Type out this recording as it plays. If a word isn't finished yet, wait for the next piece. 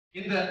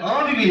இந்த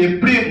ஆவிகள்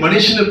எப்படி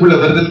மனுஷனுக்குள்ள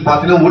வருதுன்னு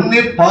பாத்தீங்கன்னா, ஒண்ணே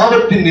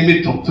பாவத்தின்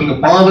நிமித்தம். சொல்லுங்க,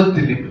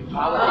 பாவத்தின்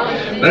நிமித்தம்.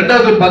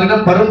 ரெண்டாவது பாத்தீங்கன்னா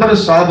பரம்பரை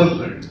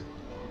சாபங்கள்.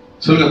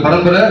 சொல்லுங்க,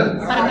 பரம்பரை.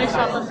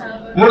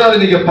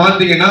 மூணாவது நீங்க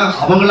பாத்தீங்கன்னா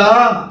அவங்களா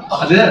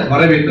அத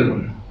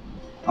வரவேற்றவங்க,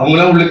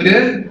 அவங்களா உங்களுக்கு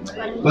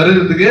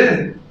வருகிறதுக்கு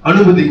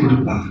அனுமதி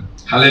கொடுப்பாங்க.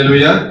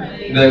 ஹல்லேலூயா.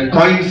 இந்த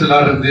காயின்ஸ்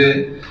விளையாடுறது,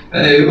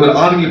 ஒரு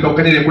ஆவிகள்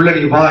கொக்கனைக்குள்ள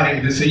நீ வா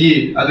எனக்கு செய்யி,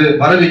 அது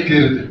வர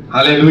வைக்கிறது.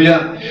 ஹல்லேலூயா.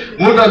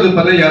 மூன்றாவது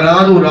பார்த்தா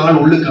யாராவது ஒரு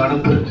ஆள் உள்ளுக்கு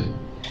அனுப்புறது.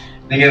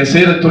 நீங்க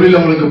செய்யற தொழில்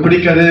உங்களுக்கு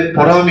பிடிக்காது,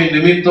 பொறாமை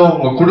நிமித்தம்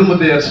உங்க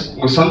குடும்பத்தை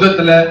உங்க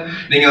சொந்தத்துல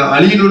நீங்க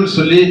அழியணும்னு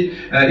சொல்லி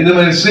இந்த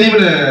மாதிரி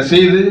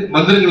செய்து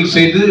மந்திரங்கள்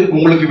செய்து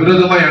உங்களுக்கு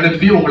விரோதமாய்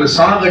அனுப்பி உங்களை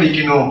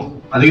சாகடிக்கணும்.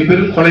 அதுக்கு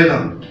பேரும்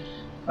கொலைதான்,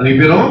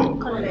 அதுக்கு பேரும்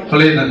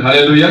கொலைதான்.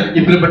 ஹல்லேலூயா.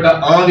 இப்படிப்பட்ட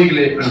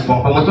ஆவிகளை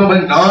அனுப்போம்.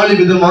 மொத்தம்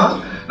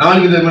நாலு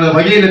விதமான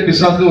வகையில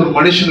பிசாசு ஒரு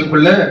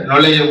மனுஷனுக்குள்ள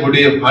நுழைய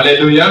முடியும்.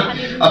 ஹல்லேலூயா.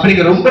 அப்ப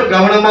நீங்க ரொம்ப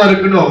கவனமா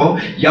இருக்கணும்.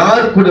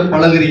 யார் கூட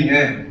பழகுறீங்க,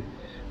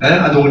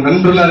 அது உங்க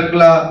நண்பர்களா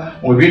இருக்கலாம்,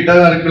 உங்க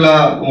வீட்டாரா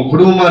இருக்கலாம், உங்க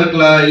குடும்பமா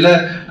இருக்கலாம், இல்ல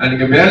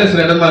நீங்க வேலை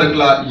செய்யற இடமா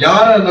இருக்கலாம்.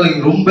 யாரா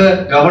இருந்தாலும் ரொம்ப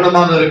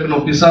கவனமாக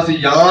இருக்கணும். பிசாசு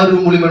யாரு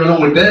மூலியமா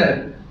உங்கள்கிட்ட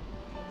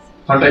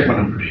கான்டாக்ட்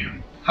பண்ண முடியும்.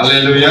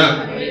 ஹல்லேலூயா.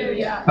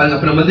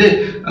 அப்புறம்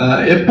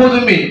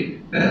எப்போதுமே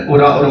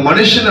ஒரு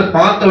மனுஷனை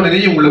பார்த்த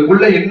உடனே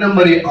உங்களுக்குள்ள என்ன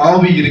மாதிரி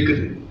ஆவி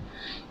இருக்குது,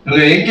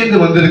 இவங்க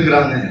எங்கிருந்து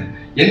வந்திருக்கிறாங்க,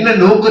 என்ன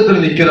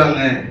நோக்கத்துல நிக்கிறாங்க,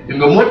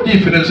 இவங்க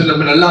மோட்டிவ் ஃபினான்ஸ்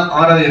நம்ம நல்லா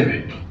ஆராய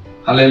வேண்டும்.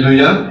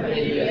 ஹல்லேலூயா.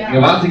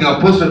 வாசிங்க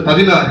அப்போஸ்தலர்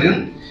 16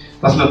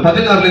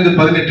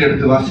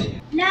 எடுத்து வாசிங்க.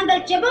 நாங்கள்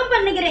ஜெபம்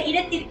பண்ணுகிற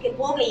இடத்திற்கு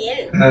போகையில்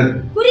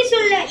குறி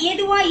சொல்ல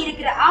ஏதுவாய்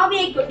இருக்கிற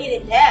ஆவியை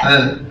கொண்டிருந்த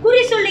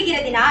குறி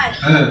சொல்லுகிறதினால்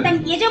தன்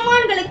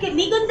எஜமான்களுக்கு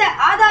மிகுந்த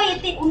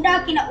ஆதாயத்தை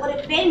உண்டாக்கின ஒரு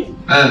பெண்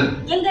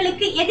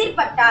எங்களுக்கு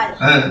எதிர்பட்டாள்.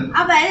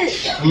 அவள்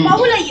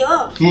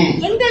பவுலையும்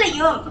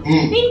எங்களையும்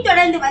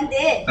பின்தொடர்ந்து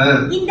வந்து,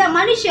 இந்த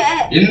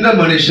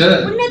மனுஷர்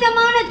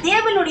உன்னதமான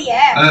தேவனுடைய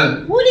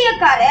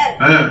ஊழியக்காரர்,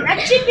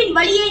 ரட்சிப்பின்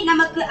வழியை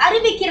நமக்கு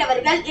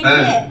அறிவிக்கிறவர்கள்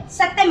என்று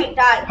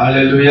சத்தமிட்டாள்.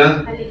 ஹல்லேலூயா.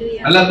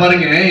 நல்லா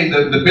பாருங்க,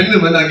 இந்த பெண்ணு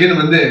அங்கே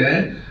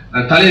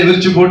தலையை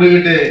விரிச்சு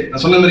போட்டுக்கிட்டு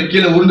நான் சொன்ன மாதிரி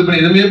கீழே உருண்டு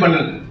பண்ணி எதுவுமே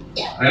பண்ணல.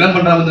 என்ன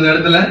பண்றாங்க இந்த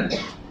இடத்துல,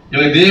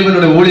 இவங்க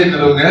தேவனோட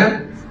ஊழியக்காரவங்க,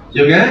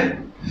 இவங்க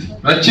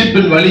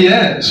ரட்சிப்பின் வழிய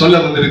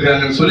சொல்ல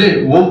வந்திருக்காங்கன்னு சொல்லி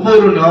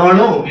ஒவ்வொரு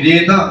நாளும்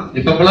இதேதான்.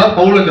 இப்பெல்லாம்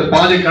பவுல் அந்த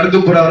பாதை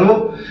கடந்து போறாரோ,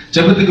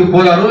 ஜெபத்துக்கு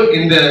போறாரோ,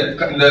 இந்த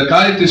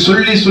காரியத்தை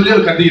சொல்லி சொல்லி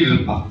அவர் கத்திக்கிட்டு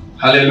இருப்பான்.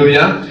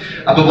 ஹல்லேலூயா.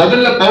 அப்ப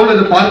முதல்ல பவுல்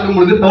அதை பார்க்கும்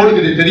பொழுது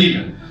பவுலுக்கு இது தெரியல.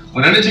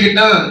 அவன்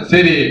நினைச்சுக்கிட்டா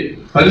சரி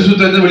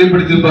பரிசுத்தத்தை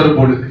வெளிப்படுத்தி இருப்பாரு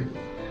போலுக்கு.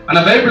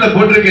 ஆனா பைபிள்ல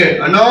போட்டிருக்கு,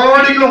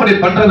 அநாடிக்கும் அப்படி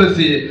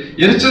பண்றவசி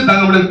எரிச்சல்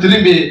தாங்க முடியாது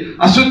திரும்பி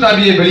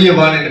அசுத்தாவியை வெளியே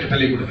வான்னு எனக்கு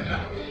சொல்லி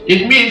கொடுக்கிறார்.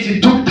 It means it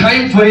took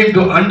time for him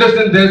to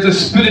understand there's a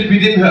spirit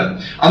within her.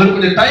 அவருக்கு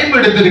கொஞ்சம் டைம்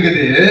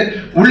எடுத்திருக்குது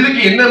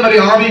உள்ளுக்கு என்ன மாதிரி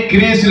ஆவி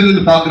கிரியேஸ்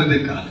இருக்குன்னு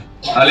பாக்குறதுக்கு.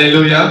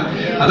 ஹல்லேலூயா.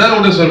 அதான்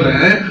உன்ன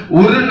சொல்றேன்,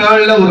 ஒரு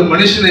நாள்ல ஒரு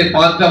மனுஷனை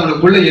பார்த்து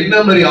அவனுக்குள்ள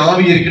என்ன மாதிரி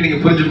ஆவி இருக்குன்னு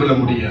நீங்க புரிஞ்சு கொள்ள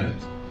முடியாது.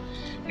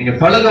 நீங்க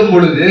பழகும்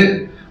பொழுது,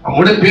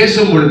 அவங்களோட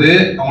பேசும் பொழுது,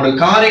 அவங்களோட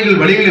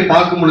காரியங்கள் வழிகளை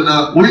பார்க்கும்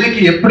பொழுதுதான்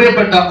உள்ளுக்கு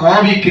எப்படிப்பட்ட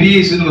ஆவி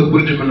கிரியேஷன்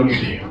புரிஞ்சு கொள்ள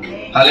முடியும்.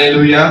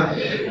 ஹல்லேலூயா.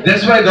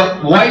 That's why the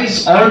wise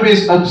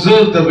always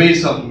observe the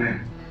ways of man.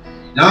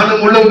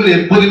 ஞானம் உள்ளவர்கள்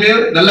எப்போதுமே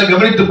நல்லா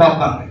கவனித்து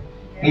பார்ப்பாங்க.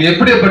 இவங்க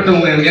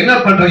எப்படிப்பட்டவங்க, இவங்க என்ன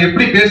பண்றாங்க,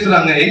 எப்படி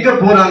பேசுறாங்க, எங்க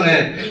போறாங்க,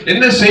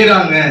 என்ன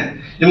செய்யறாங்க,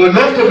 இவங்க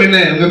நோக்கம் என்ன,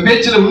 இவங்க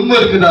பேச்சுல உண்மை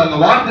இருக்குதா, அவங்க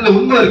வார்த்தையில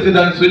உண்மை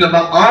இருக்குதான்னு சொல்லி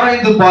நம்ம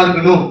ஆராய்ந்து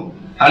பார்க்கணும்.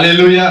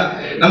 ஹல்லேலூயா.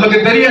 நமக்கு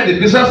தெரியாது,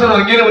 பிசாசன்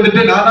அங்கே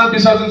வந்துட்டு நான் தான்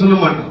பிசாசுன்னு சொல்ல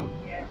மாட்டோம்.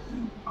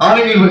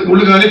 ஆளுங்கள்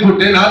உள்ளுக்கு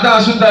அனுப்பிவிட்டு நான் தான்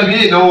அசுத்தாவி,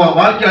 நான்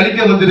வாழ்க்கை அழிக்க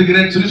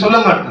வந்திருக்கிறேன்னு சொல்லி சொல்ல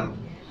மாட்டான்.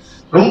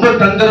 ரொம்ப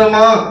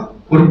தந்திரமா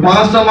ஒரு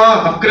பாசமா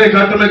அக்கறை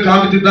காட்டுமே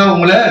காமித்து தான்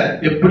உங்களை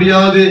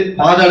எப்படியாவது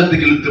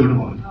பாதாளத்துக்கு இழுத்து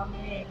விடுவாங்க.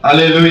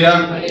 ஹல்லேலூயா.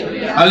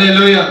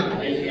 ஹல்லேலூயா.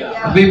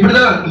 அப்ப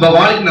இப்படிதான் நம்ம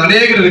வாழ்க்கையில்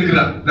அநேகர்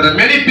இருக்கிறார். There are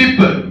many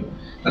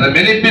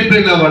people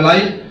in our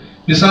life.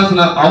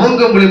 பிசாசுனா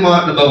அவங்க மூலமா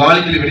நம்ம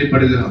வாழ்க்கையில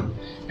வெளிப்படுகிறான்.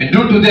 And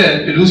due to that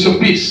you lose your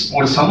peace.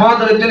 உங்க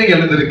சமாதானத்தை நீங்க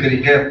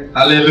இழந்திருக்கிறீங்க.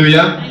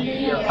 ஹல்லேலூயா.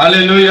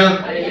 ஹல்லேலூயா.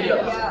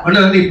 ஆனா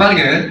நீங்க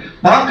பாருங்க,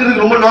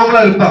 பார்க்கிறதுக்கு ரொம்ப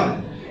நார்மலா இருப்பாங்க,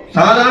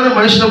 சாதாரண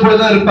மனுஷனை போல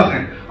தான் இருப்பாங்க.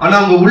 ஆனா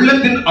அவங்க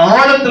உள்ளத்தின்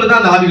ஆழத்துல தான்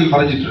அந்த ஆவிகள்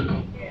மறைஞ்சிட்டு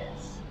இருக்கும்.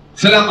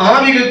 சில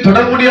ஆவிகள் தொட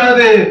முடியாத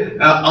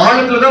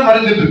ஆழத்துல தான்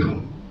மறைஞ்சிட்டு இருக்கும்.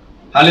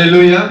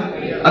 ஹல்லேலூயா.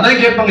 அதான்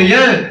கேட்பாங்க,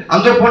 ஏன்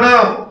அங்க போனா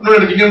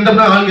இங்க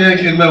வந்தோம்னா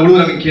ஆளுங்க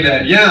உழுவுறாங்க கீழே,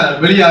 ஏன்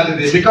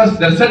வெளியாகுது? Because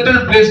there certain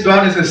place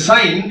God is a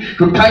sign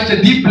to touch a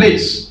deep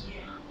place.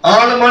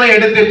 ஆழமான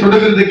இடத்தை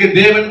தொடுகிறதுக்கு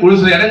தேவன் ஒரு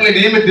சில இடங்களை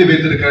நியமித்து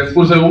வைத்திருக்கிறார்,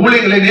 ஒரு சில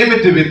ஊழியர்களை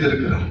நியமித்து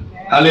வைத்திருக்கிறார்.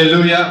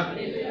 ஹல்லேலூயா.